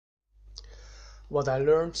What I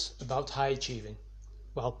learned about high achieving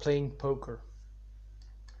while playing poker.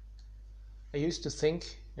 I used to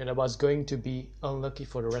think that I was going to be unlucky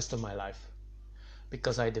for the rest of my life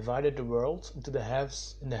because I divided the world into the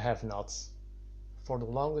haves and the have-nots. For the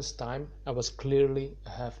longest time I was clearly a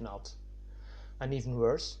have-not. And even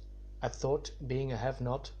worse, I thought being a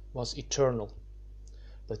have-not was eternal.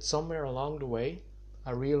 But somewhere along the way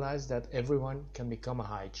I realized that everyone can become a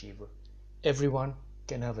high achiever. Everyone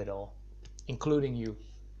can have it all, including you.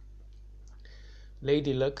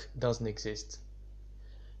 Lady Luck doesn't exist.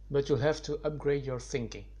 But you'll have to upgrade your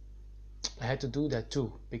thinking. I had to do that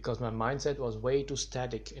too, because my mindset was way too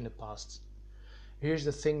static in the past. Here's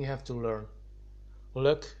the thing you have to learn.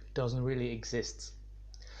 Luck doesn't really exist.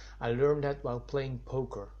 I learned that while playing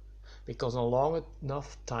poker, because on a long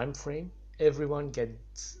enough time frame, everyone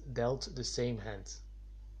gets dealt the same hand.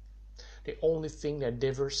 The only thing that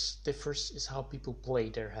differs is how people play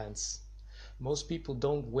their hands. Most people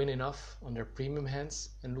don't win enough on their premium hands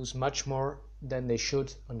and lose much more than they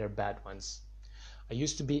should on their bad ones. I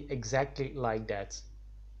used to be exactly like that,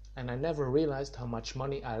 and I never realized how much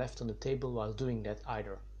money I left on the table while doing that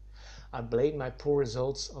either. I blamed my poor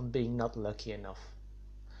results on being not lucky enough.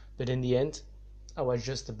 But in the end, I was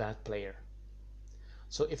just a bad player.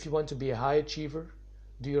 So if you want to be a high achiever,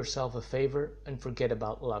 do yourself a favor and forget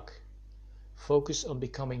about luck. Focus on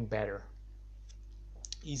becoming better.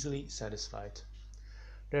 Easily satisfied.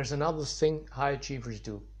 There's another thing high achievers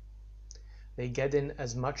do. They get in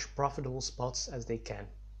as much profitable spots as they can.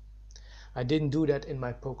 I didn't do that in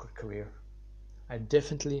my poker career. I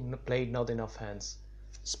definitely played not enough hands,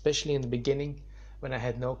 especially in the beginning when I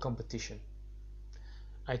had no competition.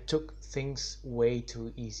 I took things way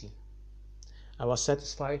too easy. I was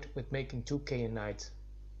satisfied with making 2k a night.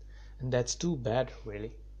 And that's too bad,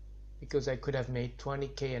 really, because I could have made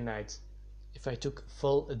 20k a night if I took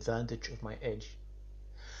full advantage of my edge.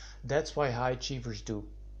 That's why high achievers do.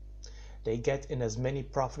 They get in as many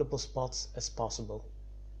profitable spots as possible.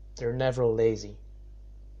 They're never lazy.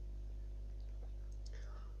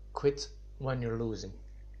 Quit when you're losing.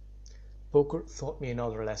 Poker taught me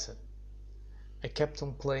another lesson. I kept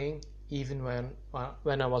on playing even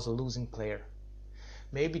when I was a losing player.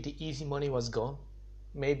 Maybe the easy money was gone,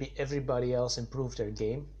 maybe everybody else improved their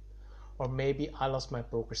game, or maybe I lost my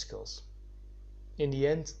poker skills. In the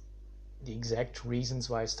end, the exact reasons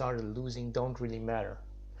why I started losing don't really matter,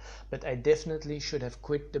 but I definitely should have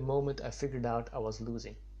quit the moment I figured out I was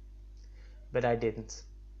losing. But I didn't,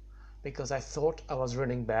 because I thought I was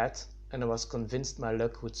running bad and I was convinced my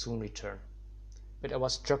luck would soon return. But I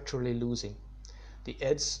was structurally losing. The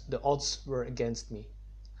odds were against me.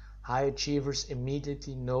 High achievers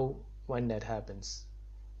immediately know when that happens.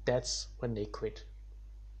 That's when they quit.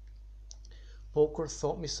 Poker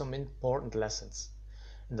taught me some important lessons.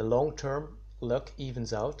 In the long term, luck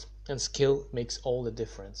evens out and skill makes all the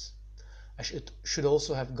difference. I should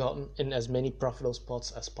also have gotten in as many profitable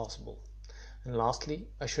spots as possible. And lastly,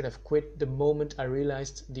 I should have quit the moment I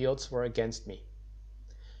realized the odds were against me.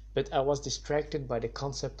 But I was distracted by the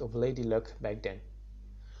concept of Lady Luck back then.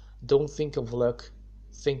 Don't think of luck,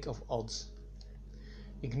 think of odds.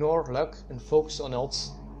 Ignore luck and focus on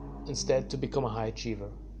odds instead to become a high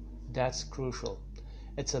achiever. That's crucial.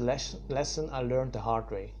 It's a lesson I learned the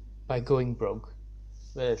hard way, by going broke.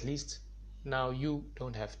 But at least now you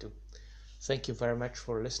don't have to. Thank you very much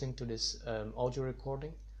for listening to this audio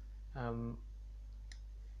recording.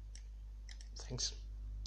 Thanks.